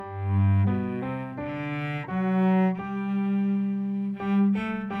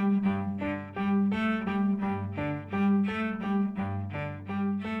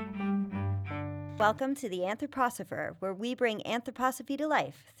Welcome to the Anthroposopher, where we bring anthroposophy to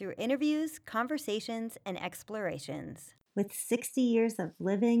life through interviews, conversations, and explorations. With 60 years of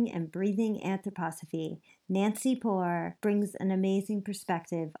living and breathing anthroposophy, Nancy Poer brings an amazing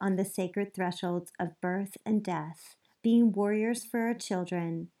perspective on the sacred thresholds of birth and death, being warriors for our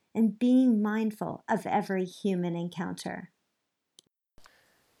children, and being mindful of every human encounter.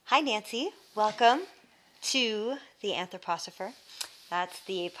 Hi, Nancy. Welcome to the Anthroposopher. That's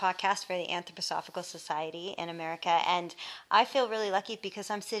the podcast for the Anthroposophical Society in America. And I feel really lucky because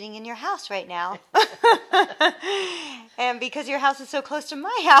I'm sitting in your house right now. And because your house is so close to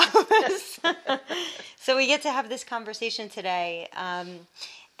my house. So we get to have this conversation today.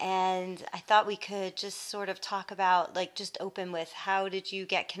 And I thought we could just sort of talk about, just open with, how did you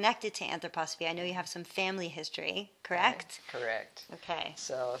get connected to anthroposophy? I know you have some family history, correct? Correct. Okay.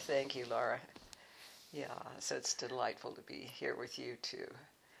 So thank you, Laura. Yeah, so it's delightful to be here with you too.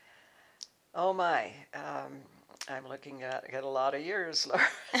 Oh my, I'm looking at a lot of years, Laura.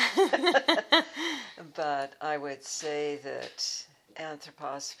 But I would say that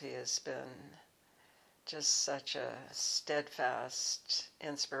anthroposophy has been just such a steadfast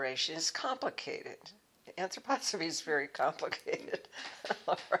inspiration. It's complicated. Anthroposophy is very complicated,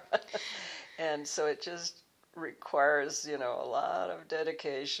 Laura. And so it just requires, a lot of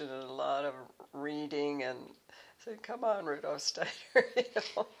dedication and a lot of reading and say, come on, Rudolf Steiner,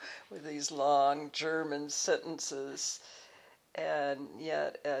 with these long German sentences. And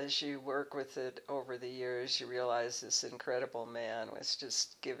yet, as you work with it over the years, you realize this incredible man was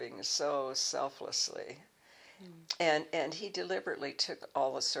just giving so selflessly. And he deliberately took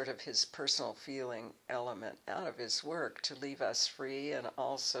all the sort of his personal feeling element out of his work to leave us free and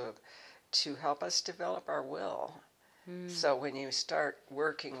also to help us develop our will. So when you start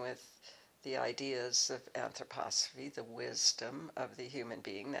working with the ideas of anthroposophy, the wisdom of the human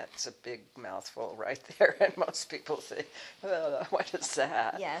being, that's a big mouthful right there, and most people think, well, what is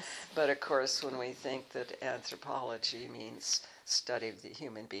that? Yes. But of course, when we think that anthropology means study of the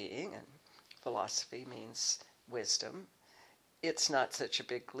human being and philosophy means wisdom, it's not such a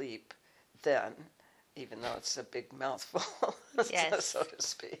big leap then, even though it's a big mouthful, Yes. so to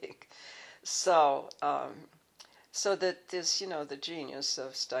speak. So, so that this, the genius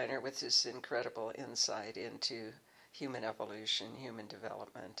of Steiner with his incredible insight into human evolution, human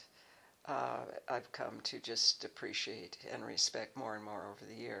development, I've come to just appreciate and respect more and more over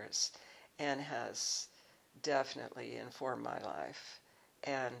the years, and has definitely informed my life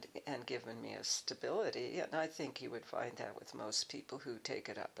and given me a stability. And I think you would find that with most people who take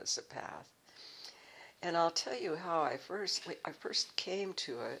it up as a path. And I'll tell you how I first came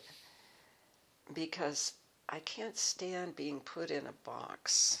to it, because I can't stand being put in a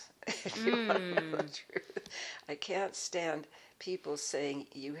box. If you want to know the truth. I can't stand people saying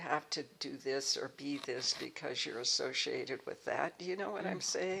you have to do this or be this because you're associated with that. Do you know what I'm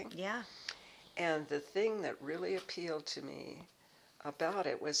saying? Yeah. And the thing that really appealed to me about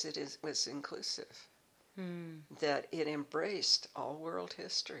it was was inclusive. That it embraced all world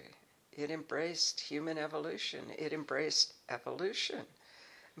history. It embraced human evolution. It embraced evolution,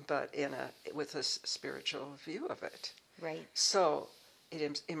 but with a spiritual view of it. Right. So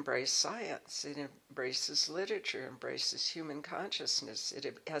it embraced science. It embraces literature. Embraces human consciousness.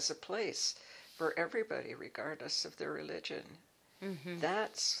 It has a place for everybody, regardless of their religion. Mm-hmm.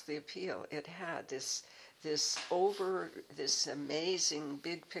 That's the appeal. It had this amazing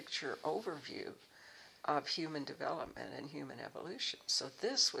big picture overview of human development and human evolution. So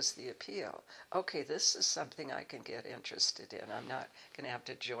this was the appeal. Okay, this is something I can get interested in. I'm not going to have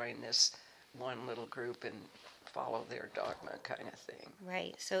to join this one little group and follow their dogma kind of thing.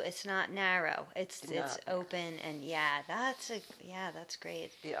 Right. So it's not narrow. It's open, and that's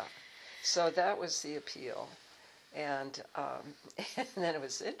great. Yeah. So that was the appeal. And and then it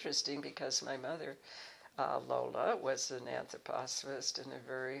was interesting because my mother, Lola, was an anthroposophist and a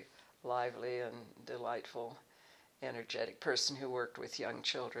very lively and delightful, energetic person who worked with young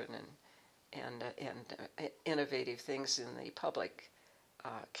children and innovative things in the public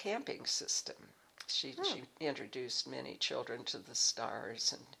camping system. She introduced many children to the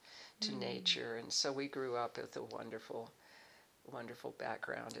stars and to nature, and so we grew up with a wonderful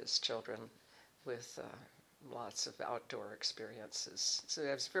background as children with lots of outdoor experiences. So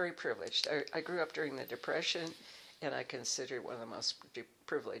I was very privileged. I grew up during the Depression, and I consider it one of the most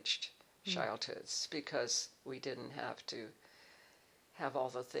privileged childhoods, because we didn't have to have all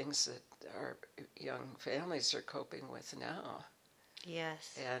the things that our young families are coping with now.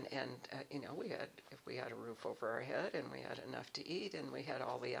 Yes. And we had a roof over our head, and we had enough to eat, and we had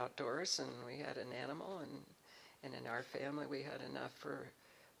all the outdoors, and we had an animal, and in our family we had enough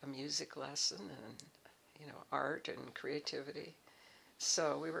a music lesson and, art and creativity.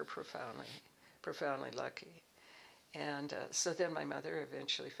 So we were profoundly lucky. And so then my mother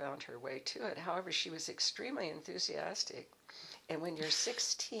eventually found her way to it. However, she was extremely enthusiastic. And when you're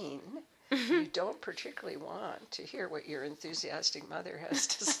 16, you don't particularly want to hear what your enthusiastic mother has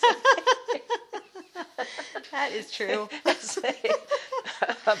to say. That is true. Say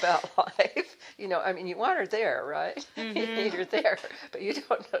about life. You want her there, right? Mm-hmm. You need her there, but you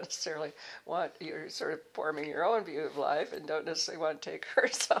don't necessarily you're sort of forming your own view of life and don't necessarily want to take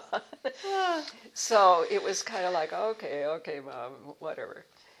hers on. So it was kind of like, okay, Mom, whatever.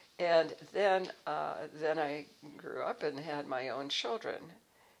 And then I grew up and had my own children.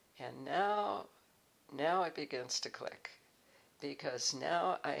 And now it begins to click. Because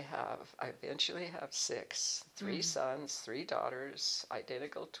now I eventually have 6, 3 sons, 3 daughters,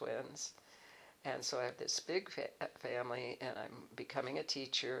 identical twins. And so I have this big family, and I'm becoming a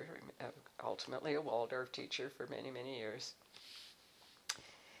teacher, ultimately a Waldorf teacher for many, many years,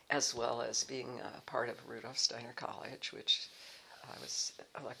 as well as being part of Rudolf Steiner College, which I was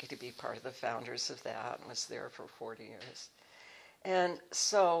lucky to be part of the founders of that and was there for 40 years. And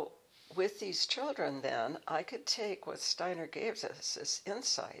so with these children, then, I could take what Steiner gave us, this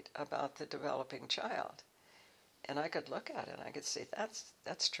insight about the developing child, and I could look at it and I could say,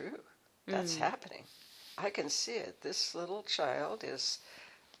 that's true. That's happening. I can see it. This little child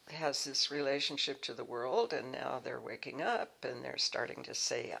has this relationship to the world, and now they're waking up and they're starting to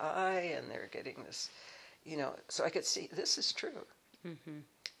say I, and they're getting this, so I could see this is true. Mm-hmm.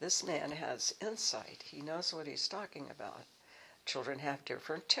 This man has insight. He knows what he's talking about. Children have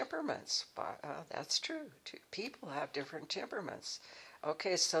different temperaments. That's true. People have different temperaments.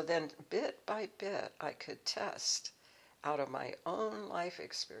 Okay, so then bit by bit, I could test out of my own life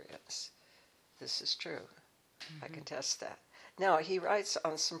experience. This is true. Mm-hmm. I can test that. Now, he writes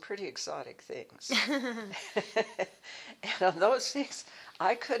on some pretty exotic things. And on those things,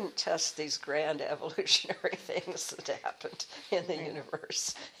 I couldn't test these grand evolutionary things that happened in the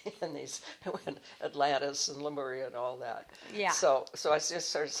universe, in when Atlantis and Lemuria and all that. Yeah. So I just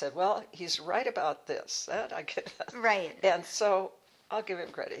sort of said, well, he's right about this. That I could. Right. And so I'll give him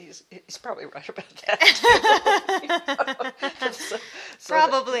credit. He's probably right about that too.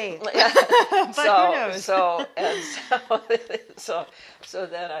 Probably. But who knows? So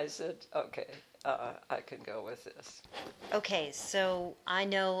then I said, okay, I can go with this. Okay, so I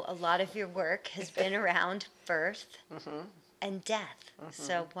know a lot of your work has been around birth and death. Mm-hmm.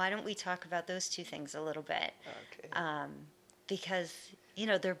 So why don't we talk about those two things a little bit? Okay. Because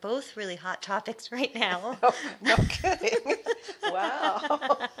they're both really hot topics right now. No kidding.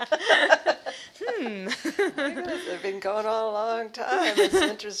 Wow. They've been going on a long time. It's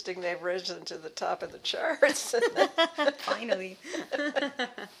interesting they've risen to the top of the charts. Finally.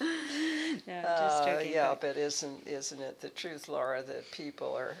 Just joking. Yeah, but isn't it the truth, Laura, that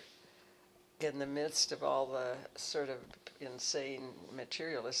people are in the midst of all the sort of insane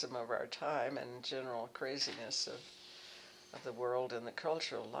materialism of our time and general craziness of the world and the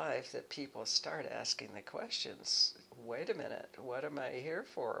cultural life, that people start asking the questions, wait a minute, what am I here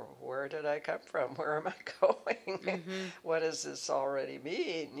for? Where did I come from? Where am I going? Mm-hmm. What does this already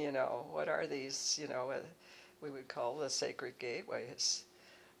mean? What are these, we would call the sacred gateways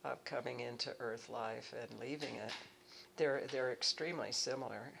of coming into earth life and leaving it? They're extremely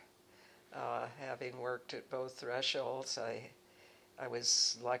similar. Having worked at both thresholds, I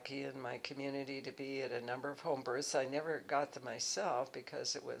was lucky in my community to be at a number of home births. I never got them myself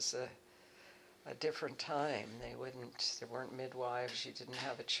because it was a different time. There weren't midwives. You didn't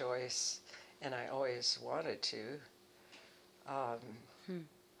have a choice. And I always wanted to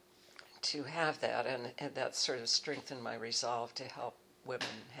have that. And that sort of strengthened my resolve to help women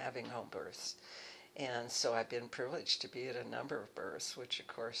having home births. And so I've been privileged to be at a number of births, which, of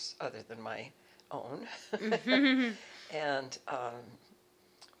course, other than my own. And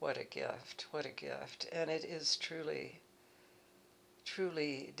what a gift, and it is truly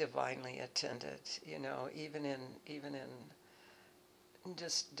divinely attended, even in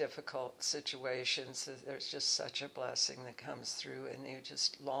just difficult situations. There's just such a blessing that comes through, and you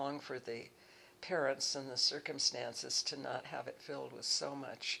just long for the parents and the circumstances to not have it filled with so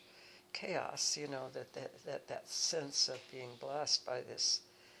much chaos, that sense of being blessed by this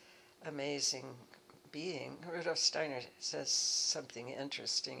amazing being. Rudolf Steiner says something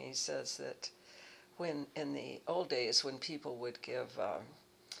interesting. He says that when in the old days, when people would have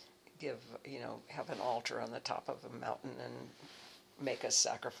an altar on the top of a mountain and make a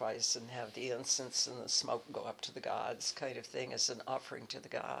sacrifice and have the incense and the smoke go up to the gods kind of thing as an offering to the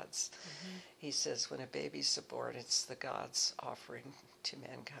gods. Mm-hmm. He says when a baby's born, it's the gods offering to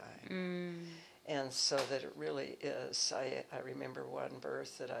mankind. And so that it really is. I remember one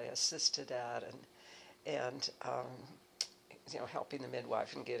birth that I assisted at and helping the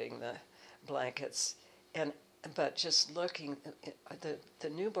midwife and getting the blankets. But just looking, the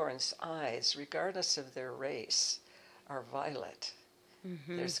newborn's eyes, regardless of their race, are violet.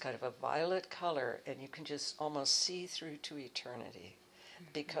 Mm-hmm. There's kind of a violet color, and you can just almost see through to eternity,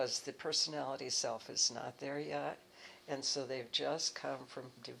 because the personality self is not there yet, and so they've just come from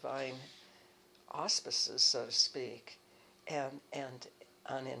divine auspices, so to speak, and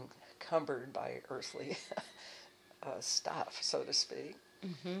unencumbered by earthly stuff, so to speak.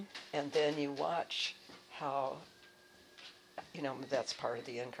 Mm-hmm. And then you watch how, that's part of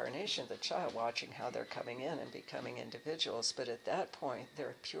the incarnation of the child, watching how they're coming in and becoming individuals. But at that point,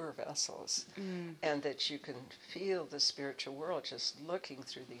 they're pure vessels. And that you can feel the spiritual world just looking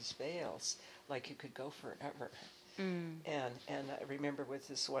through these veils like you could go forever. And I remember with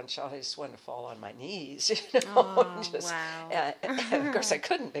this one child, I just wanted to fall on my knees, Oh, just, wow. and of course I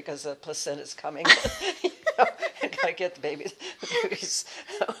couldn't because the placenta's coming, and I get the baby's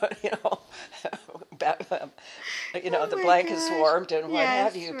back, the blanket's warmed and what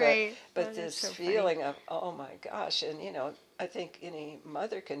have you, right. but this so feeling of, oh my gosh, and I think any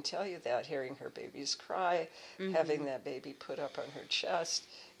mother can tell you that, hearing her babies cry, having that baby put up on her chest,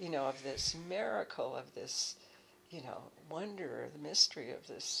 of this miracle, of this, wonder, the mystery of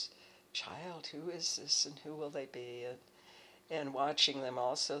this child. Who is this, and who will they be? And watching them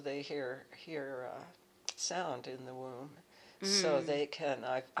also, they hear sound in the womb, so they can.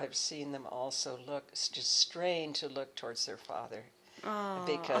 I've seen them also just strain to look towards their father,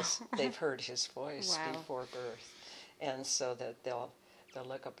 because they've heard his voice before birth, and so that they'll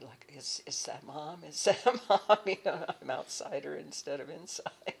look up like, is that mom? Is that mom? I'm outsider instead of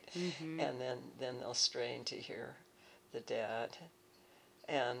inside. And then they'll strain to hear the dad.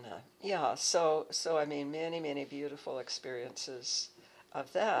 And so I mean, many beautiful experiences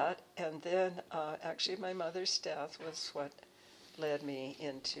of that. And then actually my mother's death was what led me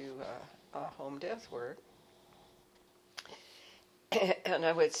into home death work. And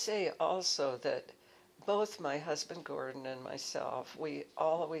I would say also that both my husband Gordon and myself, we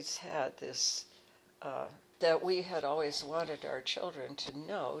always had this, that we had always wanted our children to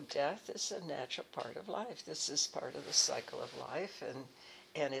know death is a natural part of life. This is part of the cycle of life,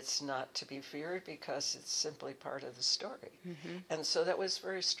 and it's not to be feared because it's simply part of the story. And so that was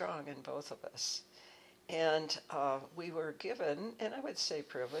very strong in both of us. And we were given, and I would say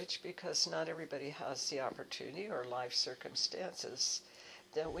privileged, because not everybody has the opportunity or life circumstances,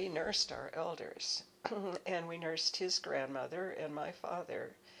 that we nursed our elders. And we nursed his grandmother and my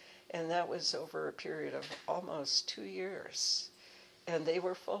father. And that was over a period of almost 2 years. And they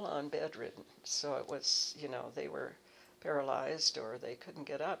were full-on bedridden. So it was, they were paralyzed or they couldn't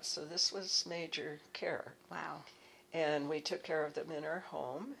get up. So this was major care. Wow. And we took care of them in our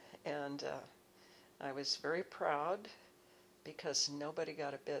home. And I was very proud because nobody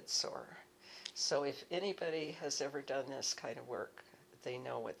got a bed sore. So if anybody has ever done this kind of work, they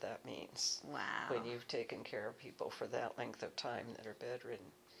know what that means. Wow. When you've taken care of people for that length of time that are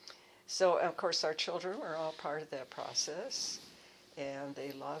bedridden. So, of course, our children were all part of that process, and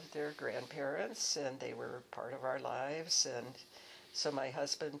they loved their grandparents, and they were part of our lives. And so my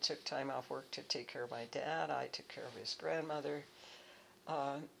husband took time off work to take care of my dad. I took care of his grandmother.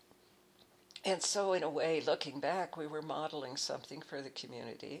 And so, in a way, looking back, we were modeling something for the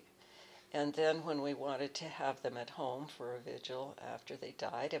community. And then when we wanted to have them at home for a vigil after they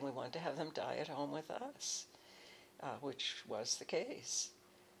died, and we wanted to have them die at home with us, which was the case.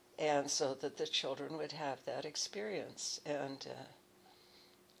 And so that the children would have that experience. And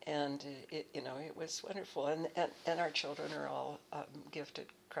it, it was wonderful. And our children are all gifted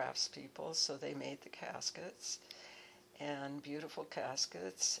craftspeople, so they made the caskets, and beautiful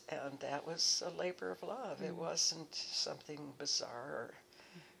caskets, and that was a labor of love. It wasn't something bizarre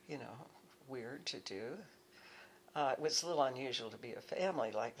or, weird to do. It was a little unusual to be a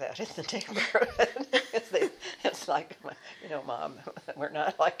family like that in the neighborhood. It's like, Mom, we're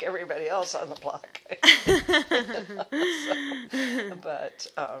not like everybody else on the block.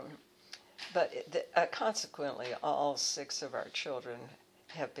 But consequently, all 6 of our children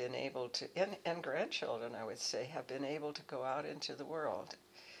have been able to, and grandchildren, I would say, have been able to go out into the world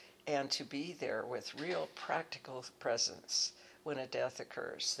and to be there with real practical presence, when a death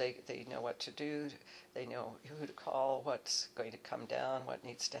occurs. They know what to do. They know who to call, what's going to come down, what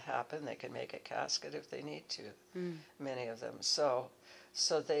needs to happen. They can make a casket if they need to, many of them. So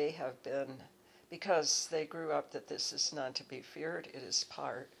they have been, because they grew up that this is not to be feared, it is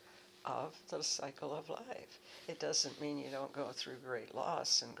part of the cycle of life. It doesn't mean you don't go through great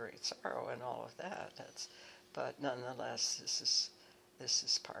loss and great sorrow and all of that. But nonetheless, this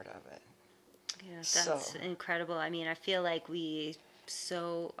is part of it. Yeah, that's incredible. I mean, I feel like we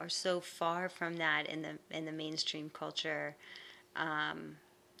are so far from that in the mainstream culture.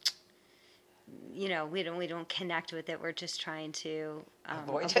 We don't connect with it. We're just trying to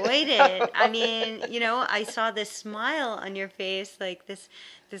avoid it. I mean, I saw this smile on your face, like this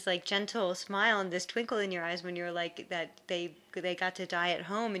like gentle smile and this twinkle in your eyes when you're like that they got to die at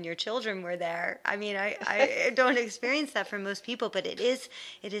home and your children were there. I mean, I don't experience that for most people, but it is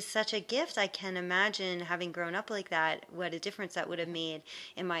such a gift. I can imagine, having grown up like that, what a difference that would have made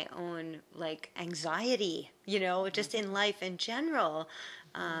in my own like anxiety, just in life in general.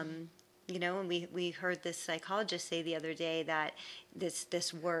 And we heard this psychologist say the other day that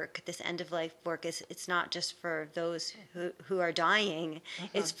this work, this end of life work, it's not just for those who are dying.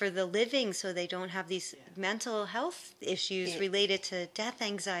 It's for the living, so they don't have these mental health issues related to death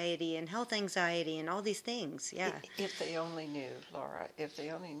anxiety and health anxiety and all these things. Yeah. If they only knew, Laura, if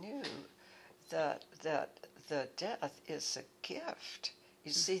they only knew that the death is a gift.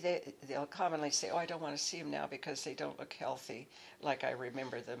 You see, they'll commonly say, oh, I don't want to see them now because they don't look healthy like I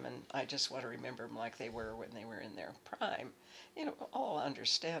remember them, and I just want to remember them like they were when they were in their prime. All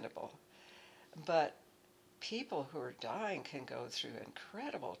understandable. But people who are dying can go through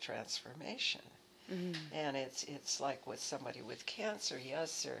incredible transformation. And it's like with somebody with cancer,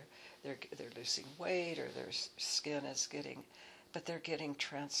 yes, they're losing weight, or their skin is but they're getting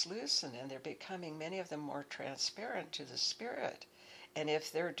translucent, and they're becoming, many of them, more transparent to the spirit. And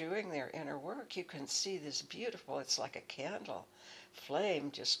if they're doing their inner work, you can see this beautiful, it's like a candle,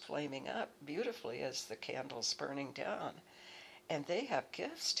 flame just flaming up beautifully as the candle's burning down. And they have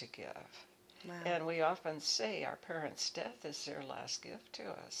gifts to give. Wow. And we often say our parents' death is their last gift to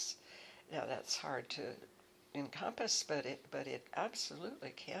us. Now that's hard to encompass, but it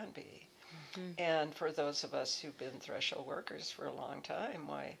absolutely can be. And for those of us who've been threshold workers for a long time,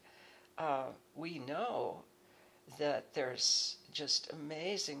 we know that there's just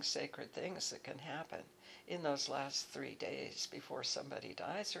amazing sacred things that can happen in those last 3 days before somebody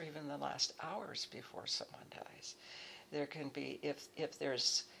dies, or even the last hours before someone dies. There can be,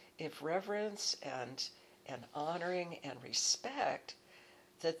 if reverence and honoring and respect,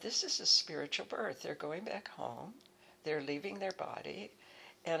 that this is a spiritual birth. They're going back home, they're leaving their body,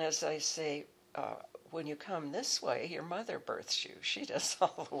 and as I say, when you come this way, your mother births you. She does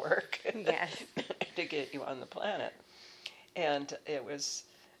all the work to get you on the planet. And it was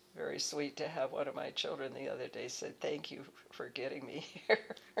very sweet to have one of my children the other day said, "Thank you for getting me here."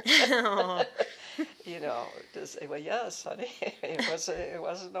 To say, well, yes, honey, it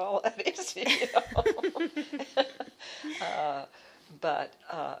wasn't all that easy.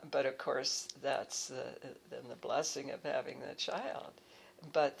 But of course, that's then the blessing of having the child.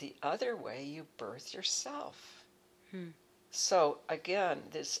 But the other way, you birth yourself. So again,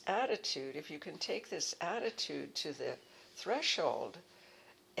 this attitude, if you can take this attitude to the threshold,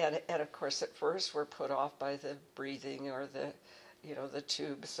 and of course at first we're put off by the breathing or the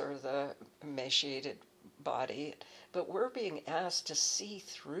tubes or the emaciated body, but we're being asked to see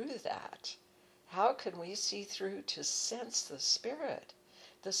through that. How can we see through? To sense the spirit.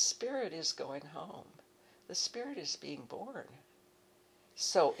 The spirit is going home. The spirit is being born.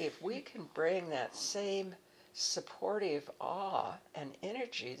 So if we can bring that same supportive awe and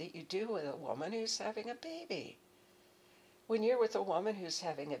energy that you do with a woman who's having a baby. When you're with a woman who's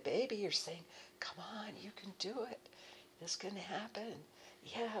having a baby, you're saying, come on, you can do it. This can happen.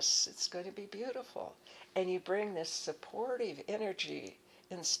 Yes, it's going to be beautiful. And you bring this supportive energy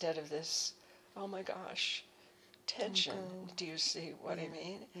instead of this, oh my gosh, tension. Do you see what I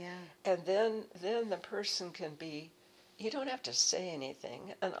mean? Yeah. And then the person can be, you don't have to say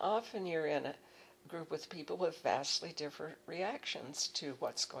anything. And often you're in a group with people with vastly different reactions to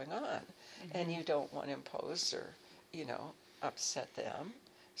what's going on. And you don't want to impose or, upset them.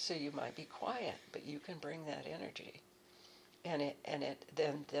 So you might be quiet, but you can bring that energy. And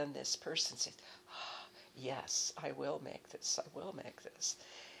then this person says, oh, yes, I will make this. I will make this.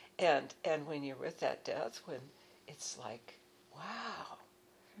 And when you're with that death, when it's like, wow,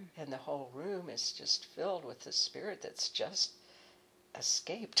 and the whole room is just filled with the spirit that's just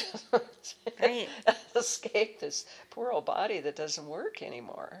escaped. Right. Escaped this poor old body that doesn't work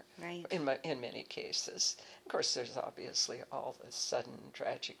anymore. Right. In many cases. Of course, there's obviously all the sudden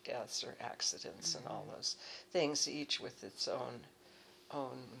tragic deaths or accidents and all those things, each with its own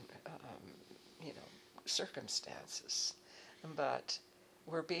circumstances. But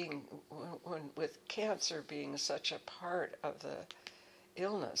with cancer being such a part of the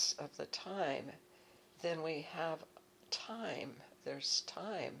illness of the time, then we have time. There's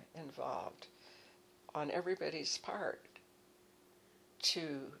time involved on everybody's part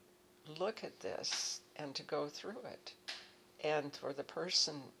to look at this and to go through it, and for the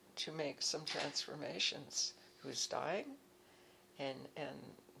person to make some transformations who's dying, and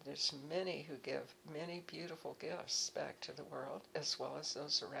there's many who give many beautiful gifts back to the world as well as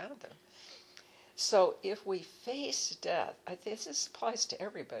those around them. So if we face death, this applies to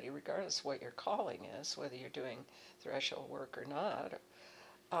everybody, regardless of what your calling is, whether you're doing threshold work or not.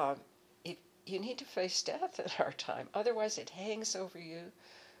 You need to face death in our time. Otherwise, it hangs over you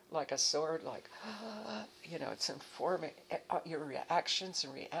like a sword, like, it's informing your reactions.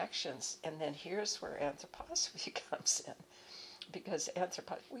 And then here's where anthroposophy comes in. Because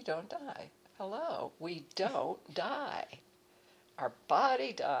we don't die. Hello, we don't die. Our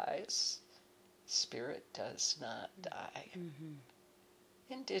body dies. Spirit does not die. Mm-hmm.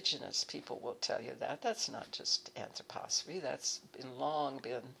 Indigenous people will tell you that. That's not just anthroposophy. That's long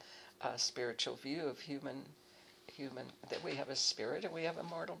been a spiritual view of human, that we have a spirit and we have a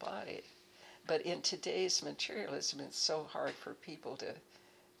mortal body. But in today's materialism, it's so hard for people to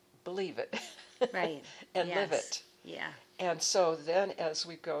believe it. Right. And live it. Yeah. And so then as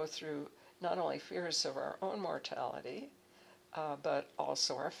we go through not only fears of our own mortality, but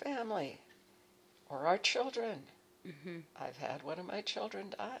also our family or our children. Mm-hmm. I've had one of my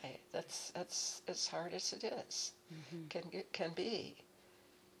children die. That's as hard as it is. Mm-hmm. Can be.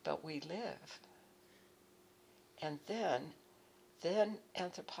 But we live. And then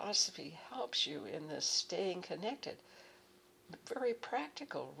anthroposophy helps you in this staying connected. Very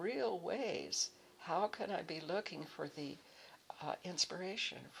practical, real ways. How can I be looking for the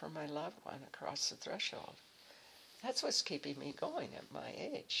inspiration from my loved one across the threshold? That's what's keeping me going at my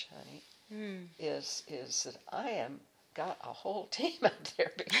age, honey. Is that I am got a whole team out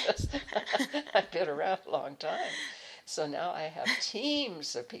there because I've been around a long time. So now I have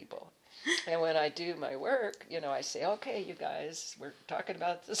teams of people. And when I do my work, I say, okay, you guys, we're talking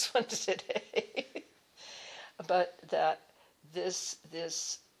about this one today. But that this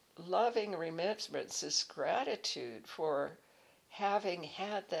loving remembrance, this gratitude for having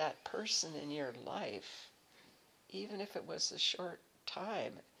had that person in your life, even if it was a short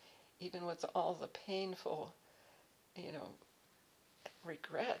time, even with all the painful,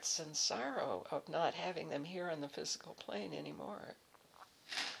 regrets and sorrow of not having them here on the physical plane anymore.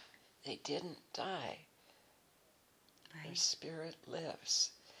 They didn't die. Right. Their spirit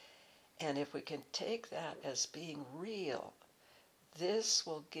lives. And if we can take that as being real, this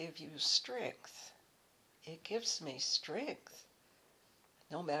will give you strength. It gives me strength.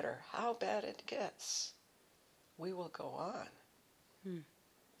 No matter how bad it gets, we will go on.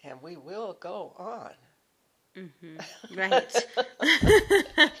 And we will go on. Mm-hmm. Right.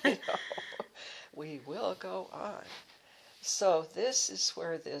 We will go on. So this is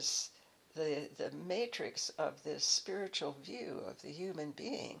where the matrix of this spiritual view of the human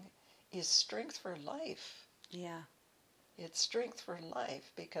being is strength for life. Yeah. It's strength for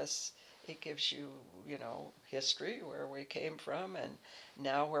life because it gives you, history, where we came from, and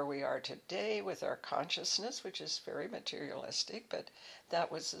now where we are today with our consciousness, which is very materialistic, but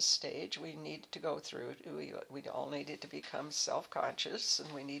that was the stage we needed to go through. We all needed to become self-conscious,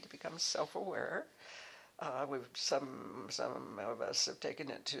 and we need to become self-aware. Some of us have taken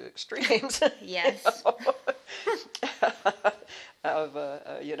it to extremes. Yes.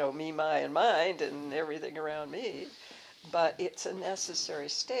 Of me, my, and mind, and everything around me. But it's a necessary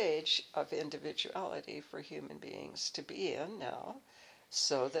stage of individuality for human beings to be in now,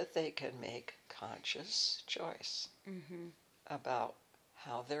 so that they can make conscious choice about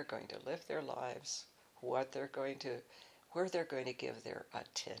how they're going to live their lives, where they're going to give their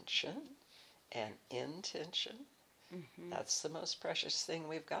attention and intention. That's the most precious thing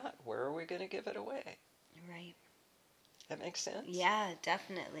we've got. Where are we going to give it away? Right. That makes sense? Yeah,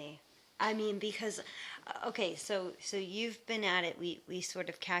 definitely. I mean, because, okay, so you've been at it, we sort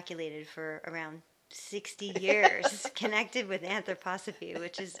of calculated for around 60 years connected with anthroposophy,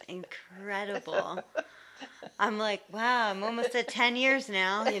 which is incredible. I'm like, wow, I'm almost at 10 years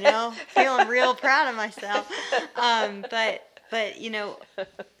now, feeling real proud of myself. But But,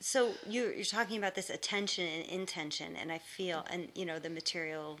 so you're talking about this attention and intention, and I feel, and, the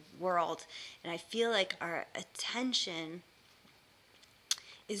material world, and I feel like our attention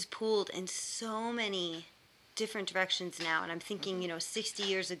is pulled in so many different directions now. And I'm thinking, 60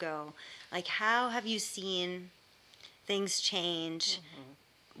 years ago, like, how have you seen things change?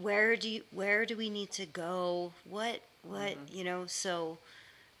 Where do we need to go? What, so.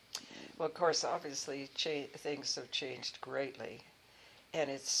 Well, of course, obviously, things have changed greatly, and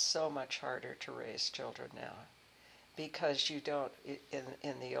it's so much harder to raise children now because you don't.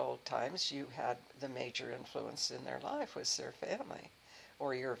 In the old times, you had the major influence in their life was their family,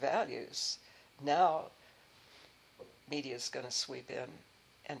 or your values. Now, media is going to sweep in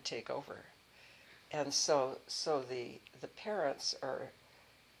and take over, and so the parents are,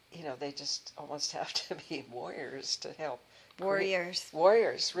 they just almost have to be warriors to help. Warriors,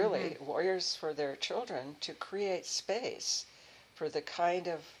 really. Warriors for their children to create space for the kind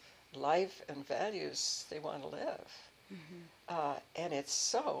of life and values they want to live. And it's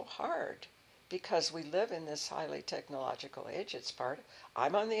so hard because we live in this highly technological age.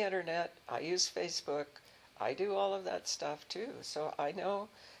 I'm on the internet, I use Facebook, I do all of that stuff too. So I know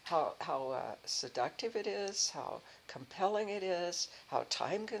how seductive it is, how compelling it is, how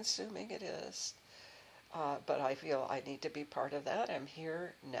time consuming it is. But I feel I need to be part of that. I'm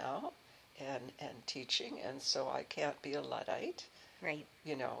here now and teaching, and so I can't be a Luddite. Right.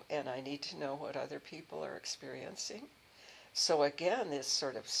 And I need to know what other people are experiencing. So again, this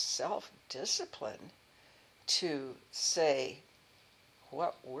sort of self-discipline to say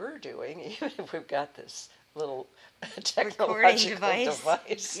what we're doing, even if we've got this little technological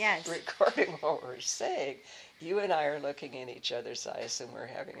device yes. recording what we're saying. You and I are looking in each other's eyes and we're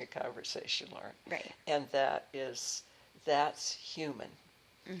having a conversation, Lauren. Right. And that's human.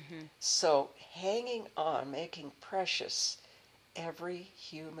 So hanging on, making precious every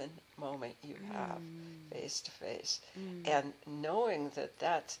human moment you have face to face. And knowing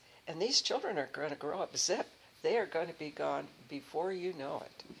and these children are going to grow up zip. They are going to be gone before you know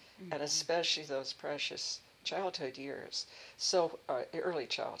it. And especially those precious childhood years, so early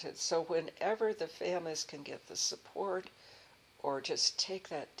childhood. So whenever the families can get the support or just take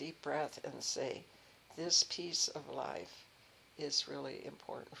that deep breath and say, this piece of life is really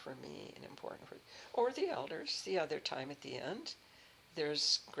important for me and important for, or the elders, the other time at the end,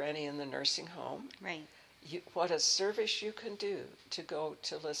 there's Granny in the nursing home. Right. What a service you can do to go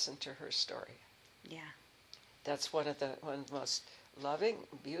to listen to her story. Yeah. That's one of the most loving,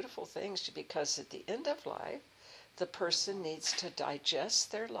 beautiful things, because at the end of life, the person needs to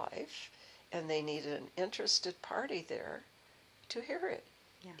digest their life, and they need an interested party there to hear it,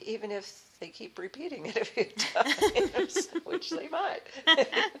 even if they keep repeating it a few times, which they might.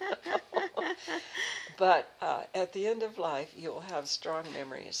 But at the end of life, you'll have strong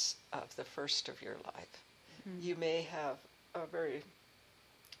memories of the first of your life. You may have a very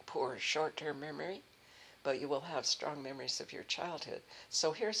poor short-term memory, but you will have strong memories of your childhood.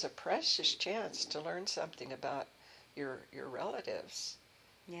 So here's a precious chance to learn something about your relatives.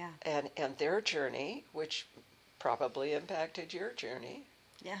 Yeah. And their journey, which probably impacted your journey.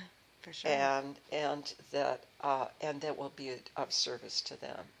 Yeah, for sure. And that will be of service to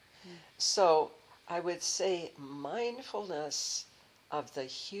them. So I would say mindfulness of the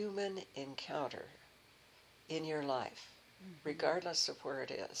human encounter in your life, regardless of where it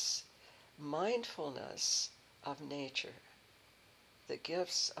is. Mindfulness of nature, the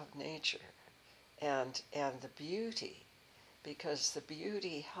gifts of nature, and the beauty, because the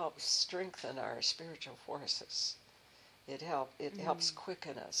beauty helps strengthen our spiritual forces. It helps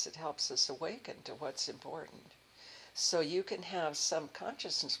quicken us. It helps us awaken to what's important. So you can have some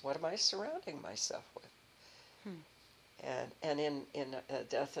consciousness. What am I surrounding myself with? And in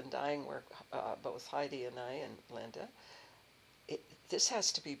Death and Dying work, both Heidi and I and Linda, this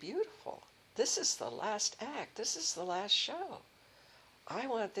has to be beautiful. This is the last act. This is the last show. I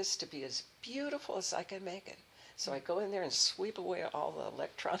want this to be as beautiful as I can make it. So I go in there and sweep away all the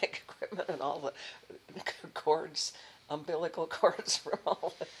electronic equipment and all the cords, umbilical cords from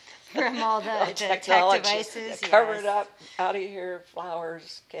all the tech devices. Cover it up, out of here,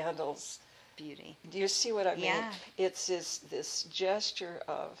 flowers, candles. Beauty. Do you see what I mean? Yeah. It's this gesture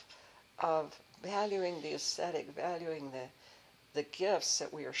of valuing the aesthetic, valuing the gifts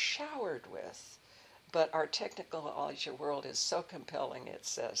that we are showered with. But our technology world is so compelling, it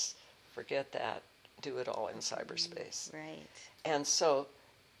says, forget that, do it all in cyberspace. Right. And so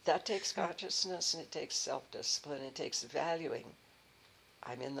that takes consciousness, and it takes self-discipline, it takes valuing.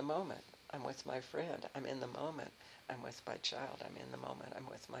 I'm in the moment. I'm with my friend. I'm in the moment. I'm with my child. I'm in the moment. I'm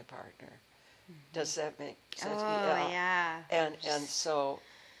with my partner. Does that make sense? Oh, yeah. And so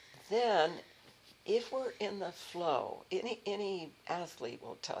then, if we're in the flow, any athlete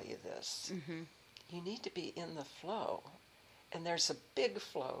will tell you this. Mm-hmm. You need to be in the flow, and there's a big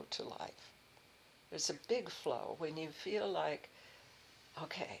flow to life. There's a big flow when you feel like,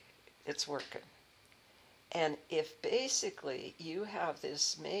 okay, it's working. And if basically you have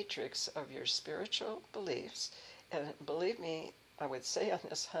this matrix of your spiritual beliefs, and believe me, I would say on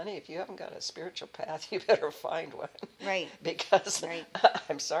this, honey, if you haven't got a spiritual path, you better find one. Right. Because right.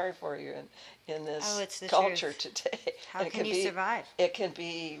 I'm sorry for you in this it's the culture truth. today. How can you survive? It can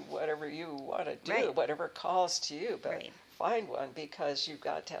be whatever you want to do, Right. whatever calls to you, but right. find one, because you've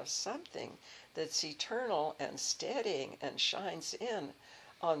got to have something that's eternal and steadying and shines in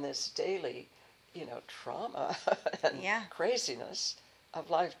on this daily, trauma and craziness of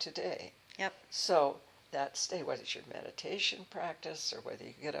life today. Yep. So that stay, whether it's your meditation practice or whether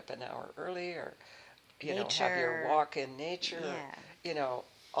you get up an hour early or, have your walk in nature,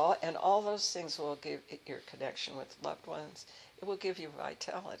 all those things will give your connection with loved ones. It will give you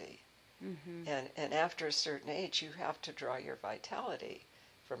vitality. Mm-hmm. And after a certain age, you have to draw your vitality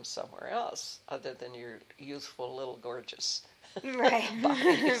from somewhere else other than your youthful little gorgeous right.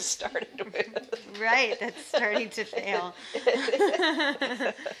 body you started with. Right, that's starting to fail.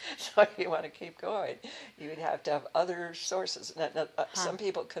 So you want to keep going. You would have to have other sources. Some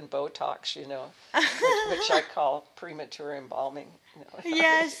people can Botox, which I call premature embalming.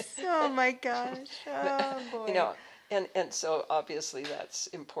 Yes. Oh my gosh. Oh boy. And so obviously that's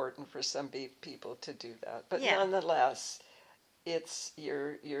important for some people to do that. But Yeah. nonetheless, it's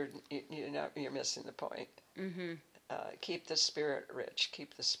you're missing the point. Mm-hmm. Keep the spirit rich,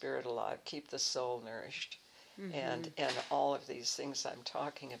 keep the spirit alive, keep the soul nourished, Mm-hmm. and all of these things I'm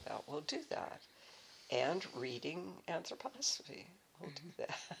talking about will do that. And reading anthroposophy will do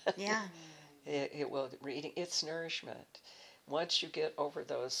that. Yeah. It will reading its nourishment. Once you get over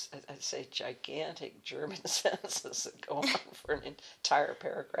those, I'd say, gigantic German sentences that go on for an entire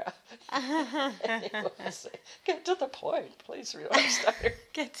paragraph, and you will say, get to the point, please, Steiner.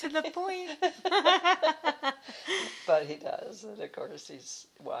 Get to the point. But he does, and of course he's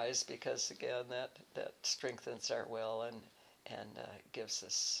wise because, again, that strengthens our will and gives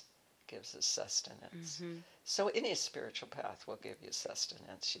us sustenance. Mm-hmm. So any spiritual path will give you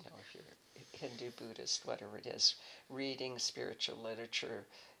sustenance, if you're Hindu, Buddhist, whatever it is, reading spiritual literature,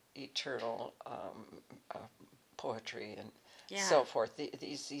 eternal poetry, and so forth.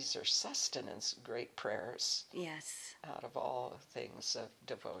 These are sustenance, great prayers. Yes. Out of all things of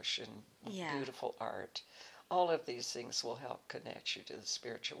devotion, beautiful art. All of these things will help connect you to the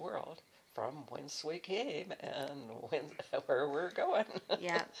spiritual world from whence we came and where we're going.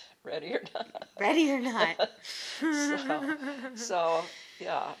 Yeah. Ready or not. Ready or not. So,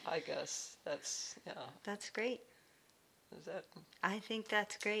 yeah, I guess that's, That's great. Is that? I think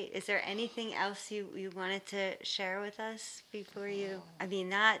that's great. Is there anything else you wanted to share with us before you? I mean,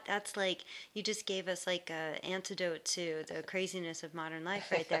 that's like, you just gave us like an antidote to the craziness of modern life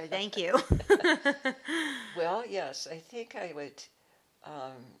right there. Thank you. Well, yes, I think I would,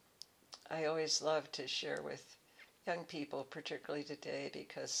 I always love to share with young people, particularly today,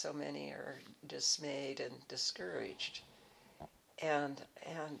 because so many are dismayed and discouraged.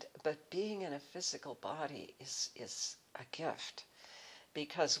 But being in a physical body is a gift,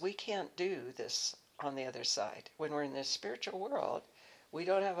 because we can't do this on the other side. When we're in the spiritual world, we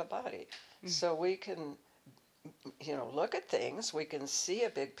don't have a body. So we can, look at things. We can see a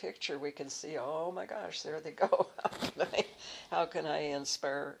big picture. We can see, oh my gosh, there they go. How can I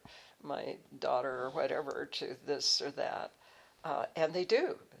inspire my daughter or whatever to this or that? And they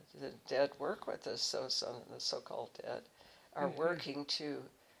do. The dead work with us. So the so-called dead are working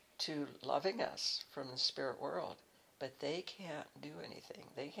to loving us from the spirit world. But they can't do anything.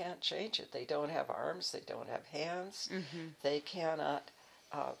 They can't change it. They don't have arms. They don't have hands. Mm-hmm. They cannot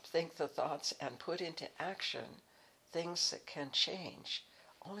think the thoughts and put into action things that can change.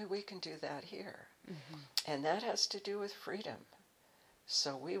 Only we can do that here. Mm-hmm. And that has to do with freedom.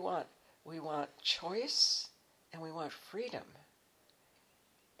 So we want choice and we want freedom.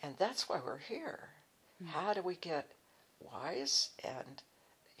 And that's why we're here. Mm-hmm. How do we get wise and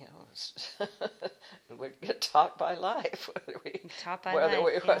we get taught by life. Whether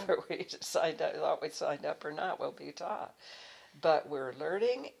we thought we signed up or not, we'll be taught. But we're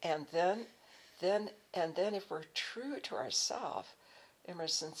learning, and then if we're true to ourselves,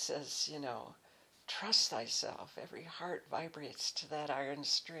 Emerson says, trust thyself. Every heart vibrates to that iron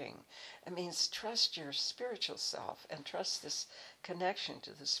string. It means trust your spiritual self and trust this connection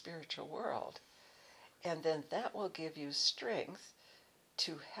to the spiritual world. And then that will give you strength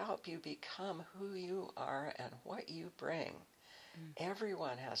to help you become who you are and what you bring.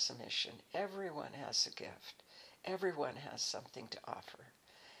 Everyone has a mission. Everyone has a gift. Everyone has something to offer.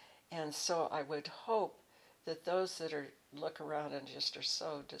 And so I would hope that those that look around and just are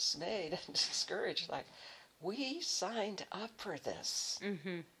so dismayed and discouraged, like, we signed up for this.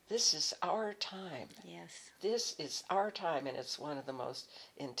 This is our time. Yes. This is our time, and it's one of the most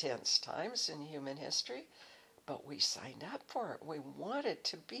intense times in human history. But we signed up for it. We wanted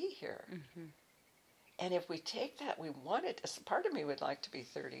to be here. And if we take that, we wanted, part of me would like to be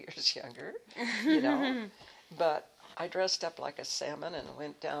 30 years younger, But I dressed up like a salmon and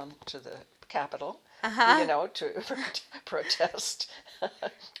went down to the Capitol, to protest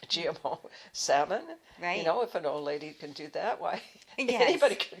GMO salmon. Right. If an old lady can do that, why Yes.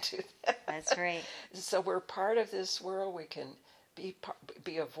 anybody can do that. That's right. So we're part of this world. We can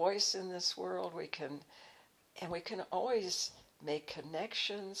be a voice in this world. We can always make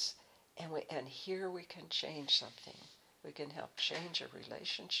connections, and here we can change something. We can help change a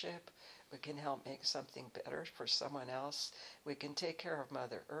relationship. We can help make something better for someone else. We can take care of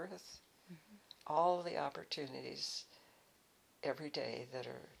Mother Earth. All the opportunities every day that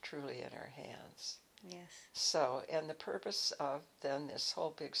are truly in our hands. Yes. So, and the purpose of then this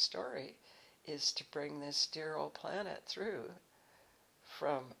whole big story is to bring this dear old planet through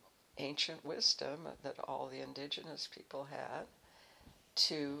from ancient wisdom that all the indigenous people had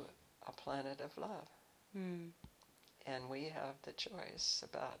to a planet of love. And we have the choice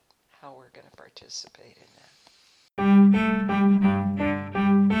about how we're going to participate in that.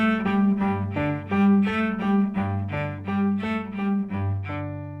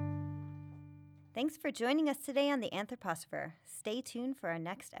 Thanks for joining us today on The Anthroposopher. Stay tuned for our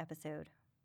next episode.